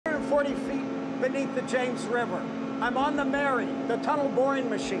140 feet beneath the James River. I'm on the Mary, the tunnel boring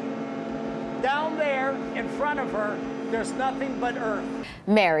machine. Down there, in front of her, there's nothing but earth.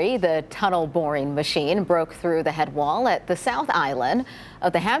 Mary, the tunnel boring machine, broke through the head wall at the South Island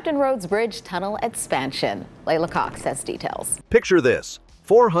of the Hampton Roads Bridge tunnel expansion. Layla Cox has details. Picture this.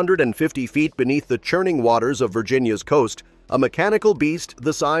 450 feet beneath the churning waters of Virginia's coast, a mechanical beast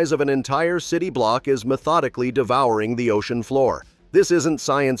the size of an entire city block is methodically devouring the ocean floor. This isn't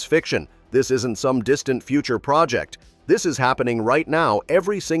science fiction. This isn't some distant future project. This is happening right now,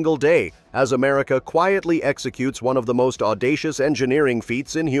 every single day, as America quietly executes one of the most audacious engineering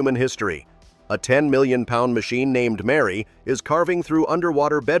feats in human history. A 10 million pound machine named Mary is carving through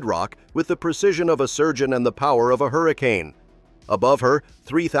underwater bedrock with the precision of a surgeon and the power of a hurricane. Above her,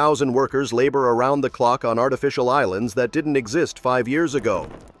 3,000 workers labor around the clock on artificial islands that didn't exist 5 years ago.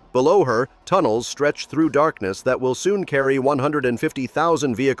 Below her, tunnels stretch through darkness that will soon carry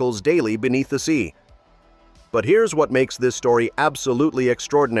 150,000 vehicles daily beneath the sea. But here's what makes this story absolutely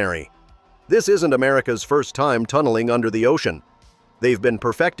extraordinary. This isn't America's first time tunneling under the ocean. They've been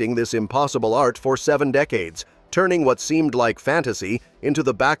perfecting this impossible art for 7 decades, turning what seemed like fantasy into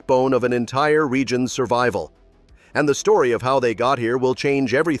the backbone of an entire region's survival. And the story of how they got here will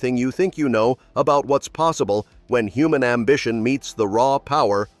change everything you think you know about what's possible when human ambition meets the raw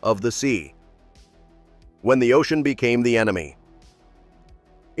power of the sea. When the ocean became the enemy.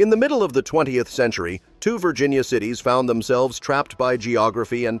 In the middle of the 20th century, 2 Virginia cities found themselves trapped by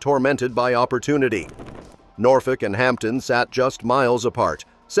geography and tormented by opportunity. Norfolk and Hampton sat just miles apart,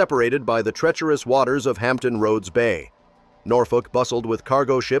 separated by the treacherous waters of Hampton Roads Bay. Norfolk bustled with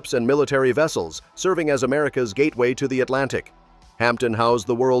cargo ships and military vessels, serving as America's gateway to the Atlantic. Hampton housed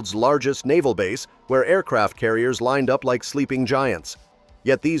the world's largest naval base, where aircraft carriers lined up like sleeping giants.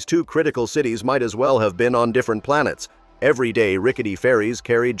 Yet these 2 critical cities might as well have been on different planets. Every day, rickety ferries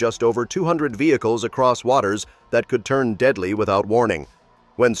carried just over 200 vehicles across waters that could turn deadly without warning.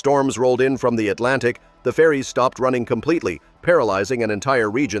 When storms rolled in from the Atlantic, the ferries stopped running completely, paralyzing an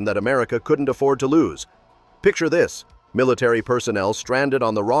entire region that America couldn't afford to lose. Picture this. Military personnel stranded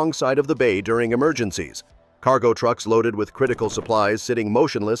on the wrong side of the bay during emergencies, cargo trucks loaded with critical supplies sitting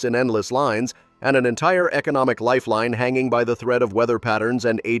motionless in endless lines, and an entire economic lifeline hanging by the thread of weather patterns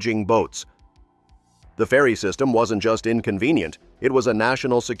and aging boats. The ferry system wasn't just inconvenient, it was a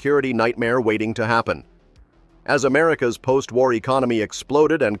national security nightmare waiting to happen. As America's post-war economy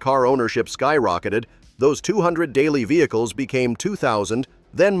exploded and car ownership skyrocketed, those 200 daily vehicles became 2,000,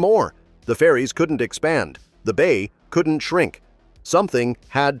 then more. The ferries couldn't expand. The bay couldn't shrink. Something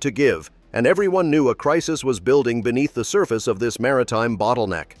had to give, and everyone knew a crisis was building beneath the surface of this maritime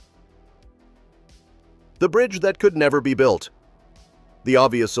bottleneck. The bridge that could never be built. The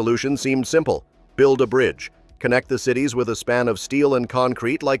obvious solution seemed simple. Build a bridge. Connect the cities with a span of steel and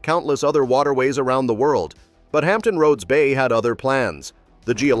concrete like countless other waterways around the world. But Hampton Roads Bay had other plans.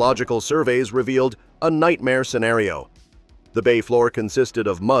 The geological surveys revealed a nightmare scenario. The bay floor consisted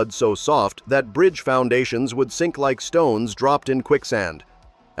of mud so soft that bridge foundations would sink like stones dropped in quicksand.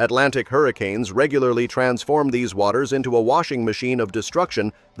 Atlantic hurricanes regularly transformed these waters into a washing machine of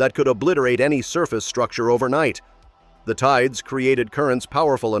destruction that could obliterate any surface structure overnight. The tides created currents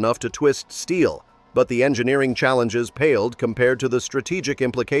powerful enough to twist steel, but the engineering challenges paled compared to the strategic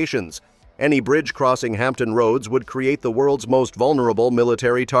implications. Any bridge crossing Hampton Roads would create the world's most vulnerable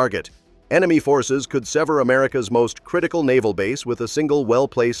military target. Enemy forces could sever America's most critical naval base with a single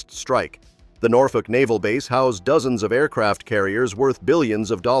well-placed strike. The Norfolk Naval Base housed dozens of aircraft carriers worth billions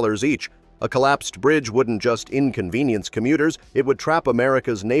of dollars each. A collapsed bridge wouldn't just inconvenience commuters, it would trap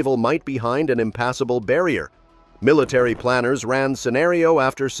America's naval might behind an impassable barrier. Military planners ran scenario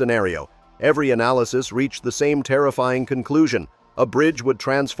after scenario. Every analysis reached the same terrifying conclusion. A bridge would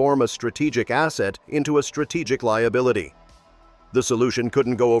transform a strategic asset into a strategic liability. The solution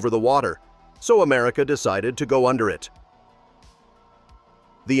couldn't go over the water, so America decided to go under it.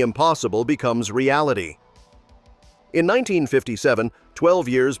 The impossible becomes reality. In 1957, 12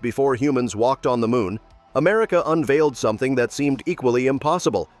 years before humans walked on the moon, America unveiled something that seemed equally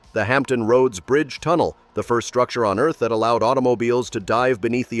impossible: the Hampton Roads Bridge Tunnel, the first structure on Earth that allowed automobiles to dive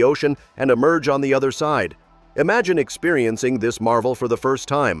beneath the ocean and emerge on the other side. Imagine experiencing this marvel for the first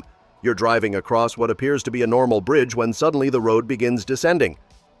time. You're driving across what appears to be a normal bridge when suddenly the road begins descending.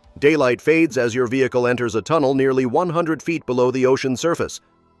 Daylight fades as your vehicle enters a tunnel nearly 100 feet below the ocean surface.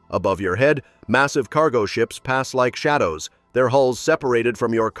 Above your head, massive cargo ships pass like shadows, their hulls separated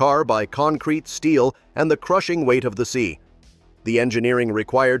from your car by concrete, steel, and the crushing weight of the sea. The engineering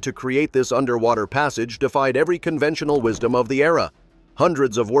required to create this underwater passage defied every conventional wisdom of the era.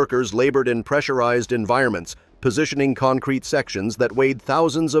 Hundreds of workers labored in pressurized environments, positioning concrete sections that weighed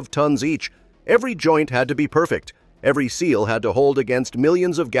thousands of tons each. Every joint had to be perfect. Every seal had to hold against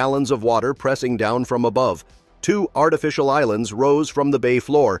millions of gallons of water pressing down from above. 2 artificial islands rose from the bay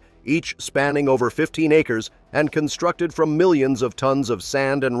floor, each spanning over 15 acres and constructed from millions of tons of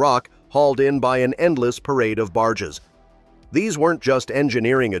sand and rock hauled in by an endless parade of barges. These weren't just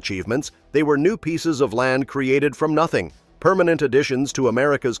engineering achievements, they were new pieces of land created from nothing, permanent additions to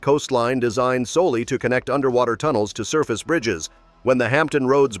America's coastline designed solely to connect underwater tunnels to surface bridges. When the Hampton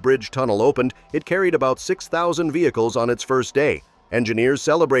Roads Bridge tunnel opened, it carried about 6,000 vehicles on its first day. Engineers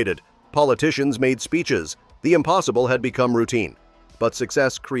celebrated. Politicians made speeches. The impossible had become routine. But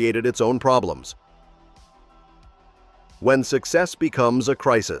success created its own problems. When success becomes a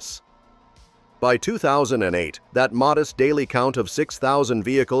crisis. By 2008, that modest daily count of 6,000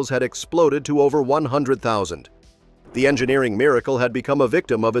 vehicles had exploded to over 100,000. The engineering miracle had become a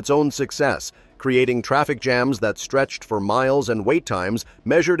victim of its own success, creating traffic jams that stretched for miles and wait times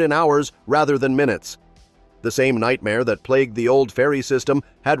measured in hours rather than minutes. The same nightmare that plagued the old ferry system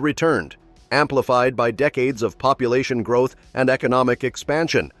had returned, amplified by decades of population growth and economic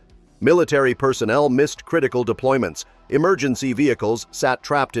expansion. Military personnel missed critical deployments. Emergency vehicles sat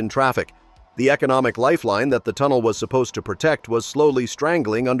trapped in traffic. The economic lifeline that the tunnel was supposed to protect was slowly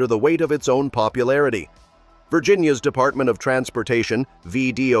strangling under the weight of its own popularity. Virginia's Department of Transportation,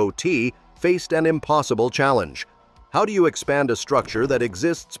 VDOT, faced an impossible challenge. How do you expand a structure that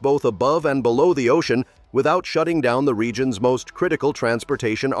exists both above and below the ocean without shutting down the region's most critical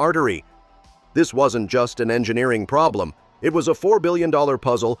transportation artery? This wasn't just an engineering problem, it was a $4 billion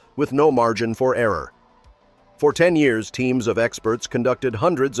puzzle with no margin for error. For 10 years, teams of experts conducted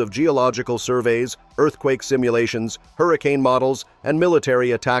hundreds of geological surveys, earthquake simulations, hurricane models, and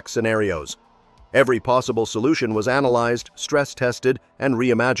military attack scenarios. Every possible solution was analyzed, stress-tested, and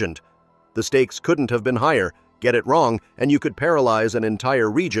reimagined. The stakes couldn't have been higher. Get it wrong, and you could paralyze an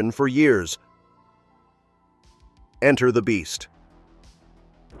entire region for years. Enter the beast.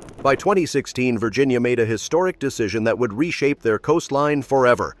 By 2016, Virginia made a historic decision that would reshape their coastline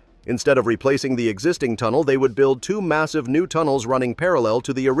forever. Instead of replacing the existing tunnel, they would build 2 massive new tunnels running parallel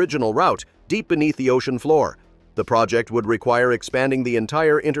to the original route, deep beneath the ocean floor. The project would require expanding the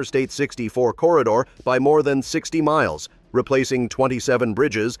entire Interstate 64 corridor by more than 60 miles, replacing 27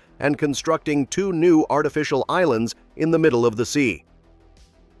 bridges and constructing 2 new artificial islands in the middle of the sea.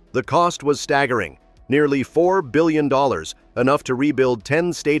 The cost was staggering, nearly $4 billion, enough to rebuild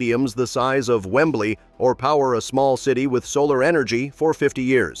 10 stadiums the size of Wembley or power a small city with solar energy for 50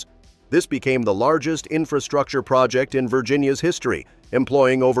 years. This became the largest infrastructure project in Virginia's history,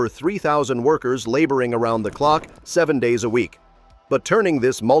 employing over 3,000 workers laboring around the clock 7 days a week. But turning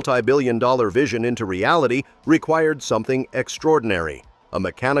this multi-billion-dollar vision into reality required something extraordinary, a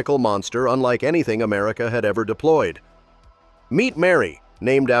mechanical monster unlike anything America had ever deployed. Meet Mary,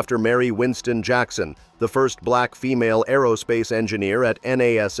 named after Mary Winston Jackson, the first black female aerospace engineer at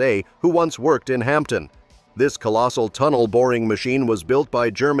NASA who once worked in Hampton. This colossal tunnel boring machine was built by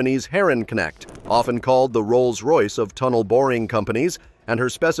Germany's Herrenknecht, often called the Rolls-Royce of tunnel boring companies, and her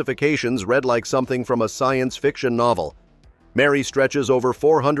specifications read like something from a science fiction novel. Mary stretches over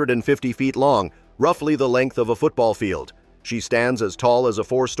 450 feet long, roughly the length of a football field. She stands as tall as a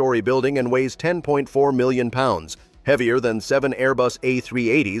 4-story building and weighs 10.4 million pounds, heavier than 7 Airbus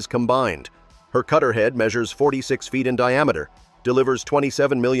A380s combined. Her cutter head measures 46 feet in diameter, delivers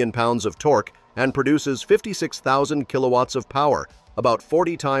 27 million pounds of torque, and produces 56,000 kilowatts of power, about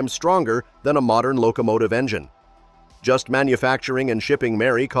 40 times stronger than a modern locomotive engine. Just manufacturing and shipping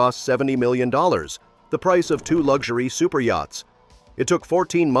Mary cost $70 million, the price of 2 luxury super yachts. It took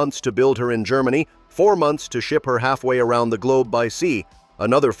 14 months to build her in Germany, 4 months to ship her halfway around the globe by sea,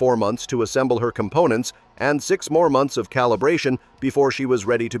 another 4 months to assemble her components, and 6 more months of calibration before she was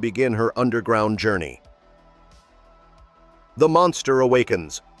ready to begin her underground journey. The monster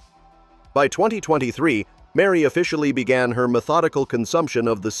awakens. By 2023, Mary officially began her methodical consumption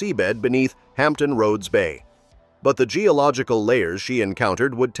of the seabed beneath Hampton Roads Bay. But the geological layers she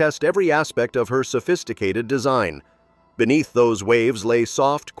encountered would test every aspect of her sophisticated design. Beneath those waves lay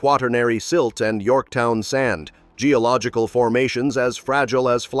soft quaternary silt and Yorktown sand, geological formations as fragile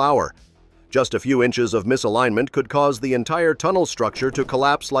as flour. Just a few inches of misalignment could cause the entire tunnel structure to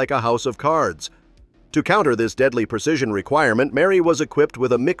collapse like a house of cards. To counter this deadly precision requirement, Mary was equipped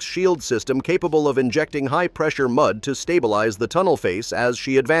with a mixed shield system capable of injecting high-pressure mud to stabilize the tunnel face as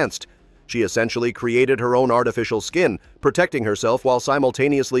she advanced. She essentially created her own artificial skin, protecting herself while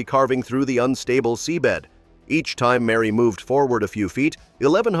simultaneously carving through the unstable seabed. Each time Mary moved forward a few feet,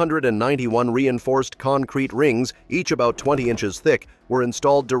 1,191 reinforced concrete rings, each about 20 inches thick, were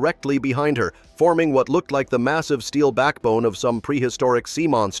installed directly behind her, forming what looked like the massive steel backbone of some prehistoric sea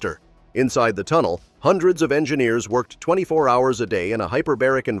monster. Inside the tunnel, hundreds of engineers worked 24 hours a day in a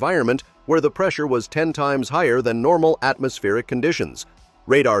hyperbaric environment where the pressure was 10 times higher than normal atmospheric conditions.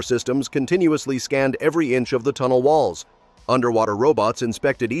 Radar systems continuously scanned every inch of the tunnel walls. Underwater robots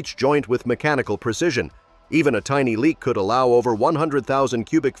inspected each joint with mechanical precision. Even a tiny leak could allow over 100,000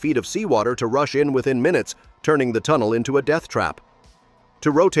 cubic feet of seawater to rush in within minutes, turning the tunnel into a death trap.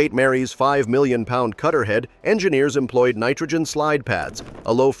 To rotate Mary's 5 million-pound cutter head, engineers employed nitrogen slide pads,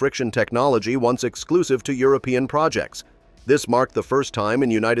 a low-friction technology once exclusive to European projects. This marked the first time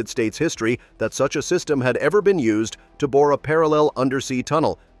in United States history that such a system had ever been used to bore a parallel undersea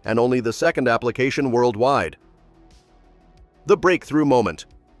tunnel, and only the second application worldwide. The breakthrough moment.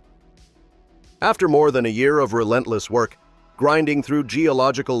 After more than a year of relentless work, grinding through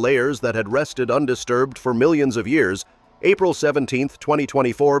geological layers that had rested undisturbed for millions of years, April 17,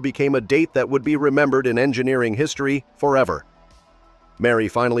 2024 became a date that would be remembered in engineering history forever. Mary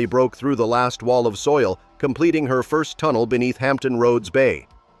finally broke through the last wall of soil, completing her first tunnel beneath Hampton Roads Bay.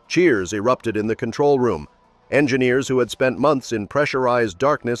 Cheers erupted in the control room. Engineers who had spent months in pressurized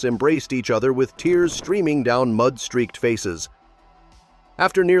darkness embraced each other with tears streaming down mud-streaked faces.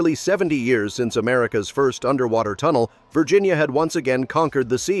 After nearly 70 years since America's first underwater tunnel, Virginia had once again conquered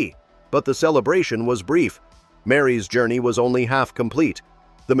the sea. But the celebration was brief. Mary's journey was only half complete.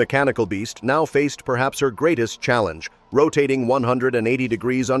 The mechanical beast now faced perhaps her greatest challenge, rotating 180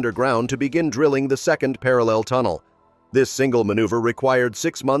 degrees underground to begin drilling the second parallel tunnel. This single maneuver required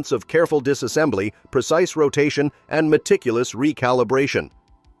 6 months of careful disassembly, precise rotation, and meticulous recalibration.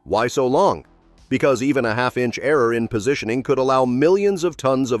 Why so long? Because even a half-inch error in positioning could allow millions of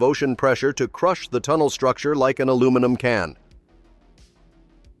tons of ocean pressure to crush the tunnel structure like an aluminum can.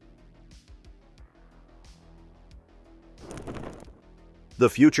 The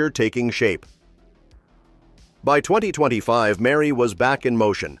future taking shape. By 2025, Mary was back in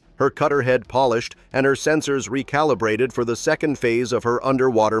motion, her cutter head polished and her sensors recalibrated for the second phase of her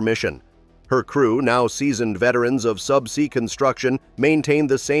underwater mission. Her crew, now seasoned veterans of subsea construction, maintained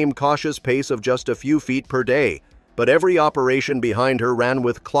the same cautious pace of just a few feet per day. But every operation behind her ran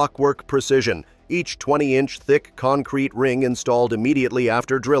with clockwork precision, each 20-inch thick concrete ring installed immediately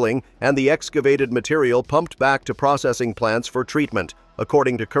after drilling, and the excavated material pumped back to processing plants for treatment.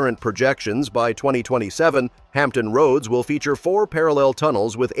 According to current projections, by 2027, Hampton Roads will feature 4 parallel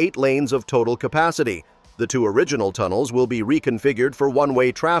tunnels with 8 lanes of total capacity. The 2 original tunnels will be reconfigured for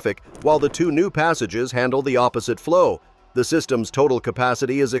one-way traffic, while the 2 new passages handle the opposite flow. The system's total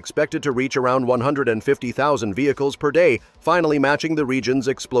capacity is expected to reach around 150,000 vehicles per day, finally matching the region's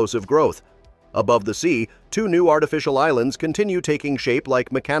explosive growth. Above the sea, 2 new artificial islands continue taking shape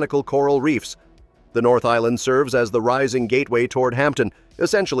like mechanical coral reefs. The North Island serves as the rising gateway toward Hampton,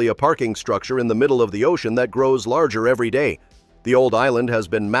 essentially a parking structure in the middle of the ocean that grows larger every day. The old island has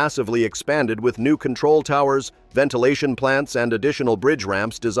been massively expanded with new control towers, ventilation plants, and additional bridge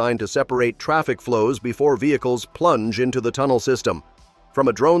ramps designed to separate traffic flows before vehicles plunge into the tunnel system. From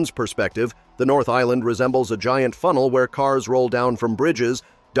a drone's perspective, the North Island resembles a giant funnel where cars roll down from bridges,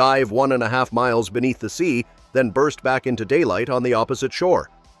 dive 1.5 miles beneath the sea, then burst back into daylight on the opposite shore.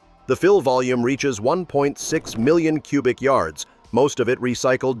 The fill volume reaches 1.6 million cubic yards, most of it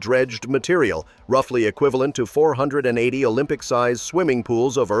recycled dredged material, roughly equivalent to 480 Olympic-sized swimming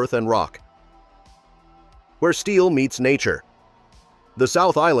pools of earth and rock. Where steel meets nature. The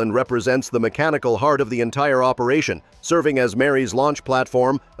South Island represents the mechanical heart of the entire operation, serving as Mary's launch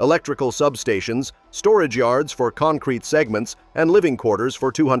platform, electrical substations, storage yards for concrete segments, and living quarters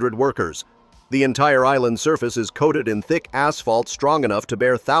for 200 workers. The entire island surface is coated in thick asphalt strong enough to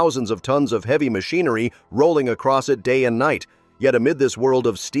bear thousands of tons of heavy machinery rolling across it day and night. Yet amid this world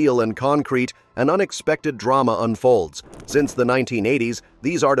of steel and concrete, an unexpected drama unfolds. Since the 1980s,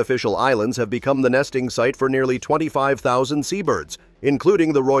 these artificial islands have become the nesting site for nearly 25,000 seabirds,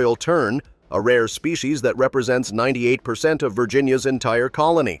 including the royal tern, a rare species that represents 98% of Virginia's entire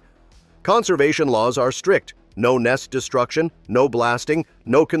colony. Conservation laws are strict. No nest destruction, no blasting,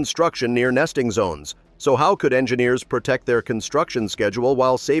 no construction near nesting zones. So how could engineers protect their construction schedule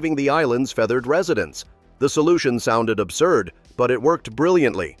while saving the island's feathered residents? The solution sounded absurd, but it worked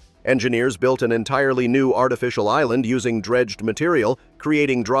brilliantly. Engineers built an entirely new artificial island using dredged material,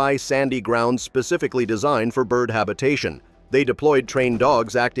 creating dry, sandy ground specifically designed for bird habitation. They deployed trained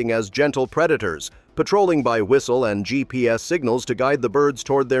dogs acting as gentle predators, patrolling by whistle and GPS signals to guide the birds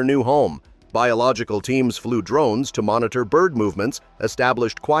toward their new home. Biological teams flew drones to monitor bird movements,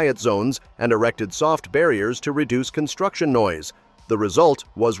 established quiet zones, and erected soft barriers to reduce construction noise. The result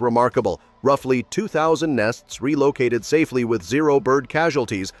was remarkable. Roughly 2,000 nests relocated safely with 0 bird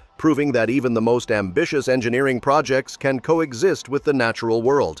casualties, proving that even the most ambitious engineering projects can coexist with the natural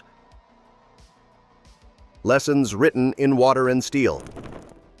world. Lessons written in water and steel.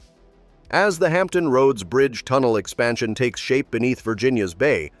 As the Hampton Roads Bridge tunnel expansion takes shape beneath Virginia's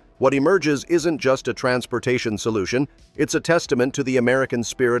bay, what emerges isn't just a transportation solution, it's a testament to the American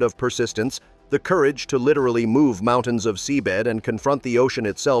spirit of persistence, the courage to literally move mountains of seabed and confront the ocean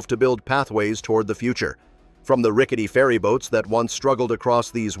itself to build pathways toward the future. From the rickety ferry boats that once struggled across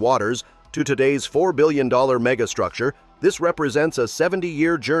these waters to today's $4 billion megastructure, this represents a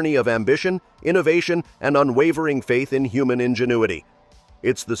 70-year journey of ambition, innovation, and unwavering faith in human ingenuity.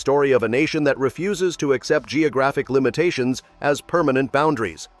 It's the story of a nation that refuses to accept geographic limitations as permanent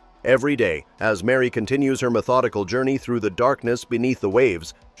boundaries. Every day, as Mary continues her methodical journey through the darkness beneath the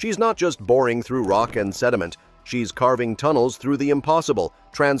waves, she's not just boring through rock and sediment, she's carving tunnels through the impossible,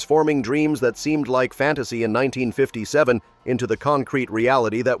 transforming dreams that seemed like fantasy in 1957 into the concrete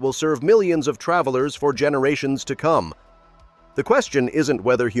reality that will serve millions of travelers for generations to come. The question isn't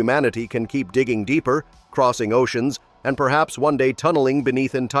whether humanity can keep digging deeper, crossing oceans, and perhaps one day tunneling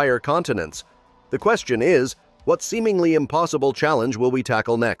beneath entire continents. The question is, what seemingly impossible challenge will we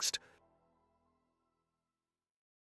tackle next?